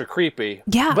extra creepy.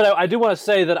 Yeah, but I do want to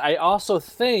say that I also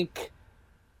think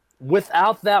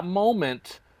without that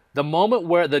moment.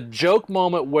 The joke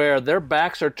moment where their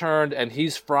backs are turned and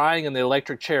he's frying in the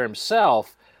electric chair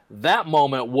himself, that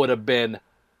moment would have been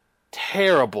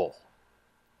terrible.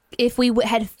 If we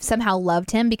had somehow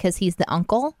loved him because he's the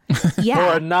uncle,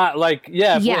 yeah. Or not, like,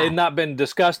 if it had not been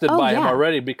disgusted by him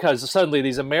already, because suddenly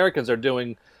these Americans are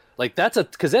doing, like, that's a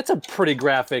pretty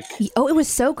graphic. Oh, it was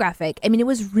so graphic. I mean, it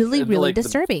was really, really like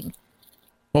disturbing.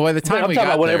 Well, by the time we got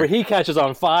there, whenever he catches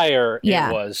on fire,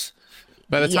 it was.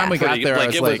 By the time we got there, I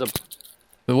was like,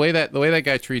 the way that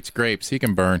guy treats grapes, he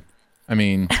can burn. I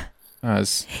mean.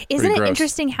 Isn't it gross.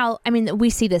 Interesting how, I mean,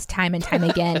 we see this time and time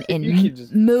again in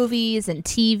movies and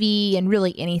TV and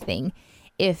really anything.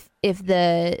 If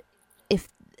the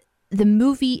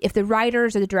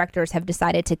writers or the directors have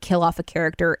decided to kill off a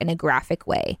character in a graphic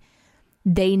way,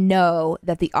 they know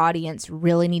that the audience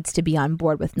really needs to be on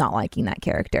board with not liking that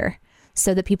character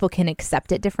so that people can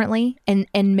accept it differently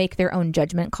and make their own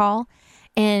judgment call.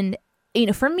 And you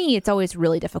know, for me, it's always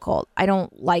really difficult. I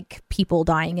don't like people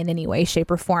dying in any way, shape,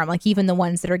 or form. Like, even the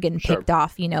ones that are getting picked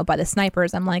off, you know, by the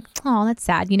snipers, I'm like, oh, that's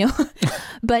sad, you know.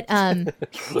 But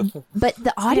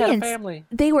the audience,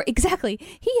 they were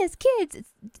he has kids.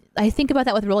 I think about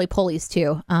that with roly-polies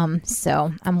too.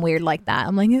 So I'm weird like that.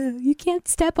 I'm like, you can't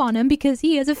step on him because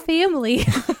he has a family.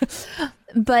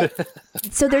 But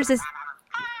so there's this.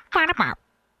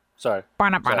 Sorry. My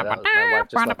wife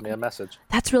just left me a message.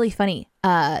 That's really funny.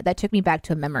 That took me back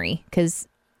to a memory because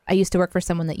I used to work for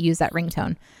someone that used that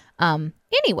ringtone.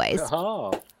 Anyways,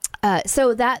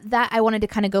 so that I wanted to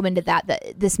kind of go into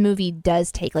that this movie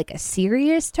does take like a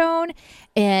serious tone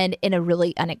and in a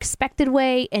really unexpected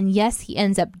way. And yes, he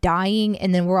ends up dying,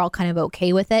 and then we're all kind of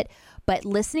okay with it. But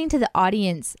listening to the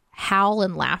audience howl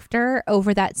in laughter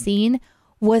over that scene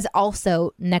was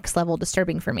also next level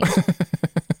disturbing for me.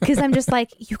 Because I'm just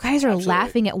like, you guys are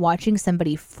laughing at watching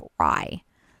somebody fry.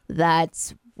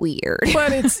 That's weird.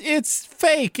 But it's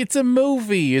fake. It's a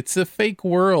movie. It's a fake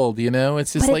world, you know?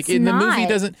 It's just like, the movie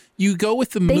doesn't, you go with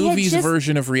the movie's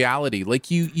version of reality. Like,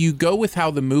 you go with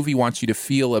how the movie wants you to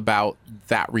feel about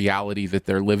that reality that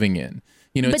they're living in.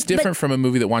 You know, it's different from a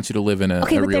movie that wants you to live in a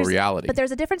real reality. But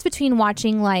there's a difference between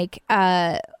watching, like,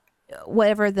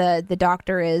 whatever the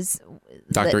doctor is.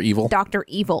 Dr. Evil? Dr.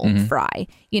 Evil Fry,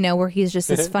 you know, where he's just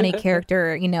this funny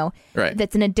character, you know,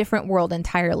 that's in a different world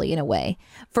entirely in a way,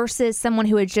 versus someone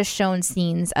who had just shown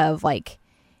scenes of, like,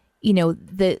 you know,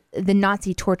 the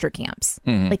Nazi torture camps.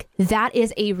 Like, that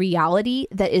is a reality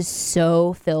that is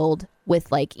so filled with,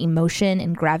 like, emotion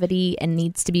and gravity and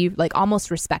needs to be, like,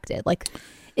 almost respected. Like,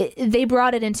 they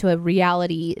brought it into a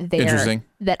reality there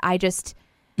that I just...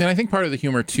 And I think part of the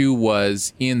humor, too,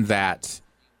 was in that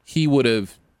he would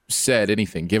have said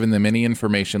anything, given them any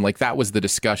information. Like, that was the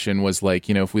discussion, was like,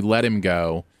 you know, if we let him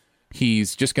go,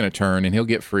 he's just going to turn and he'll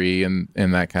get free and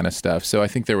that kind of stuff. So I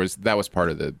think that was part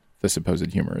of the supposed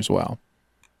humor as well.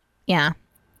 Yeah.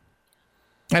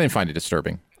 I didn't find it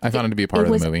disturbing. I found it to be a part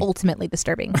of the movie. It was ultimately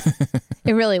disturbing.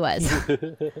 It really was.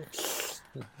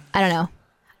 I don't know.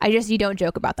 You don't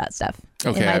joke about that stuff.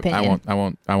 Okay, I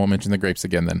won't mention the grapes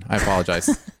again then. I apologize.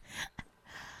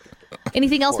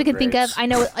 Anything else we can think of? I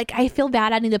know, like, I feel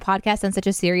bad ending the podcast on such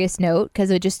a serious note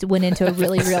because it just went into a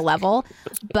really real level.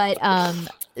 But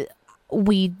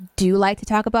we do like to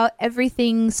talk about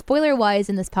everything spoiler-wise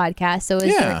in this podcast. So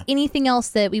is there anything else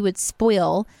that we would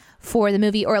spoil for the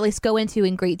movie, or at least go into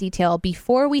in great detail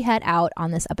before we head out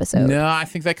on this episode? No, I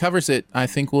think that covers it. I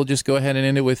think we'll just go ahead and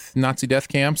end it with Nazi death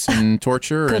camps and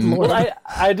torture. And Lord. Well,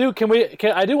 I do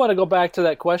want to go back to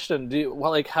that question.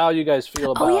 How you guys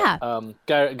feel about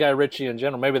Guy Ritchie in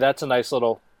general? Maybe that's a nice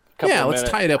little let's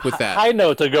tie it up with that. high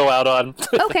note to go out on.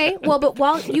 Okay, well, but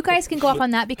while you guys can go off on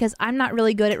that, because I'm not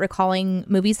really good at recalling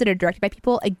movies that are directed by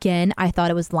people. Again, I thought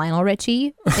it was Lionel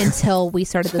Richie until we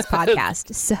started this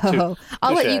podcast. So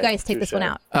I'll let you guys take this one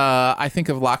out. I think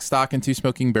of Lock, Stock, and Two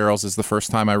Smoking Barrels as the first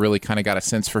time I really kind of got a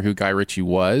sense for who Guy Ritchie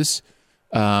was.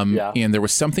 And there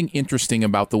was something interesting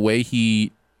about the way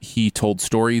he told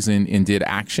stories and did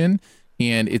action.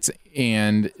 And it's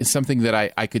something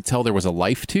that I could tell there was a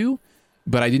life to.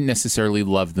 But I didn't necessarily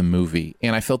love the movie.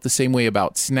 And I felt the same way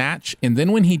about Snatch. And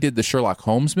then when he did the Sherlock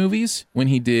Holmes movies, when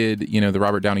he did, the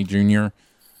Robert Downey Jr.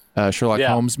 Sherlock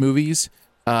Holmes movies,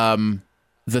 the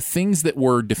things that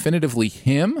were definitively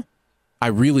him, I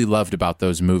really loved about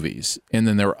those movies. And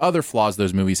then there were other flaws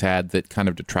those movies had that kind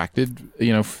of detracted,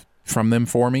 from them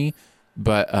for me.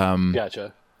 But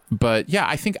Gotcha. But yeah,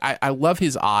 I think I love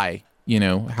his eye,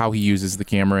 how he uses the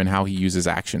camera and how he uses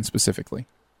action specifically.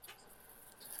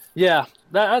 Yeah,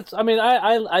 that's. I mean,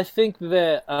 I think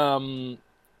that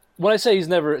when I say he's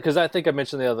never, because I think I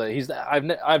mentioned the other,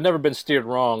 I've never been steered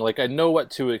wrong. Like, I know what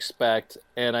to expect,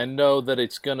 and I know that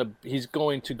he's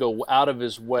going to go out of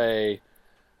his way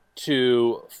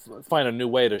to find a new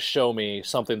way to show me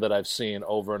something that I've seen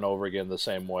over and over again the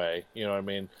same way. You know what I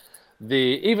mean?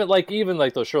 Even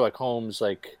like those Sherlock Holmes,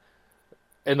 like,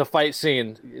 in the fight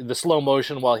scene, the slow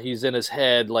motion while he's in his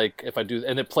head, like, if I do,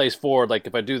 and it plays forward, like,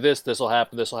 if I do this, this will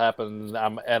happen,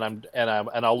 and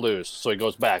I'll lose. So he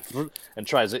goes back and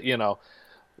tries it,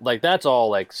 like, that's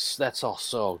all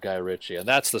so Guy Ritchie, and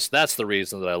that's the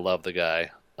reason that I love the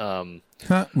guy.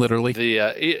 Literally.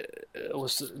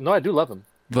 No, I do love him.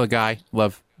 The guy,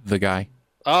 love the guy.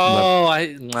 Oh,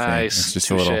 nice. It's just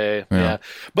touche. a little, yeah.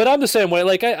 But I'm the same way.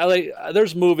 Like, I like.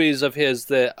 There's movies of his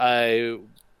that I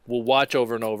will watch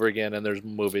over and over again, and there's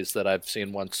movies that I've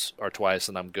seen once or twice,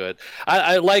 and I'm good.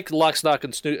 I like Lock, Stock,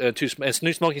 and Two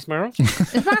Smoking Barrels.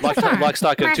 Lock,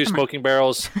 Stock, and Two Smoking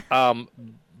Barrels,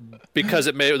 because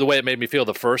the way it made me feel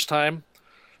the first time,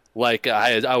 like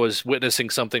I was witnessing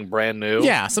something brand new.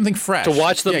 Yeah, something fresh. To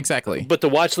watch them, exactly. But to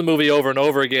watch the movie over and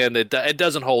over again, it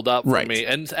doesn't hold up for me.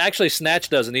 And actually, Snatch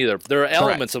doesn't either. There are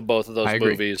elements of both of those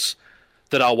movies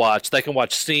that I'll watch. I can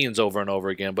watch scenes over and over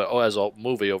again, but as a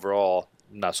movie overall,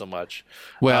 not so much.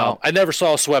 Well, I never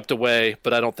saw Swept Away,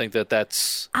 but I don't think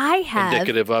that's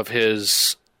indicative of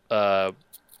his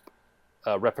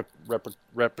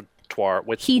repertoire.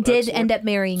 He did end up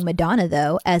marrying Madonna,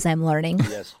 though, as I'm learning,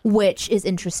 which is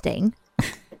interesting.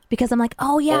 Because I'm like,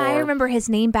 oh, yeah, I remember his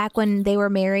name back when they were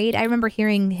married. I remember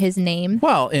hearing his name.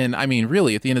 Well, and I mean,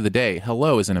 really, at the end of the day,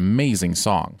 Hello is an amazing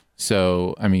song.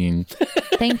 So, I mean...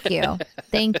 Thank you.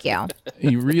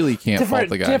 You really can't fault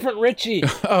the guy. Different Richie.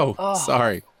 Oh,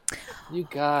 sorry. You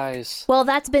guys. Well,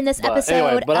 that's been this episode.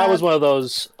 Anyway, but I was one of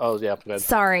those... Oh, yeah. Go ahead.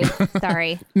 Sorry.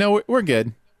 No, we're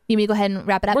good. You mean to go ahead and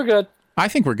wrap it up? We're good. I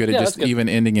think we're good at just even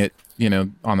ending it,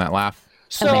 on that laugh.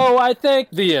 So, I think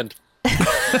the end.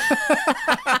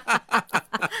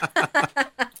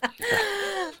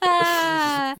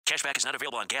 Cashback is not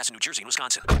available on gas in New Jersey and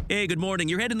Wisconsin. Hey, good morning.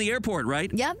 You're heading to the airport,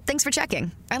 right? Yep, thanks for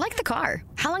checking. I like the car.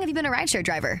 How long have you been a rideshare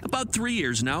driver? About 3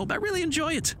 years now. I really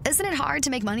enjoy it. Isn't it hard to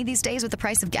make money these days with the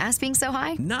price of gas being so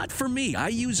high? Not for me. I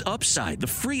use Upside, the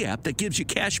free app that gives you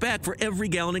cash back for every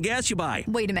gallon of gas you buy.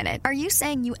 Wait a minute. Are you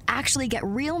saying you actually get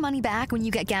real money back when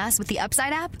you get gas with the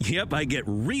Upside app? Yep, I get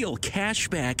real cash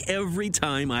back every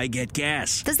time I get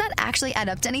gas. Does that actually add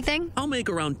up to anything? I'll make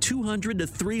around $200 to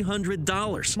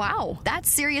 $300. Wow, that's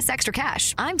serious extra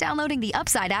cash. I'm downloading the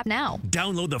Upside app now.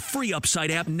 Download the free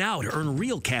Upside app now to earn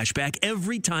real cash back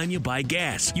every time you buy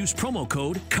gas. Use promo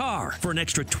code CAR for an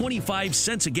extra 25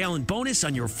 cents a gallon bonus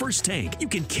on your first tank. You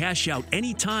can cash out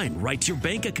anytime right to your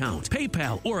bank account,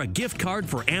 PayPal, or a gift card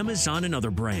for Amazon and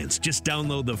other brands. Just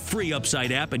download the free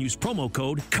Upside app and use promo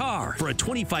code CAR for a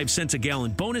 25 cents a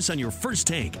gallon bonus on your first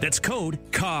tank. That's code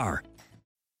CAR.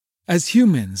 As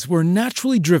humans, we're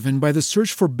naturally driven by the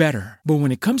search for better. But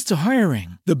when it comes to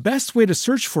hiring, the best way to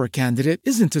search for a candidate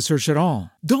isn't to search at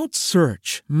all. Don't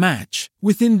search, match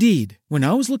with Indeed. When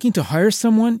I was looking to hire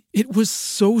someone, it was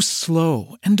so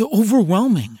slow and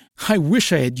overwhelming. I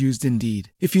wish I had used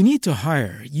Indeed. If you need to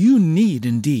hire, you need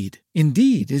Indeed.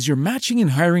 Indeed is your matching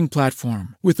and hiring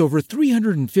platform with over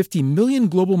 350 million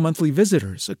global monthly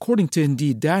visitors, according to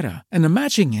Indeed data, and a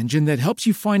matching engine that helps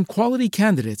you find quality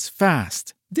candidates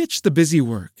fast. Ditch the busy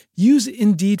work. Use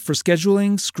Indeed for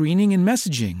scheduling, screening, and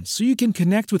messaging so you can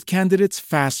connect with candidates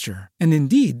faster. And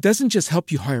Indeed doesn't just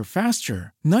help you hire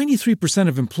faster. 93%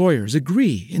 of employers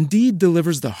agree Indeed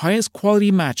delivers the highest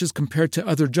quality matches compared to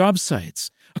other job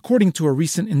sites, according to a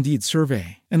recent Indeed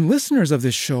survey. And listeners of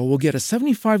this show will get a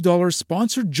 $75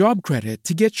 sponsored job credit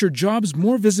to get your jobs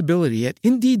more visibility at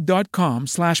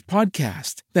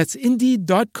Indeed.com/podcast. That's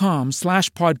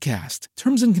Indeed.com/podcast.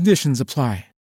 Terms and conditions apply.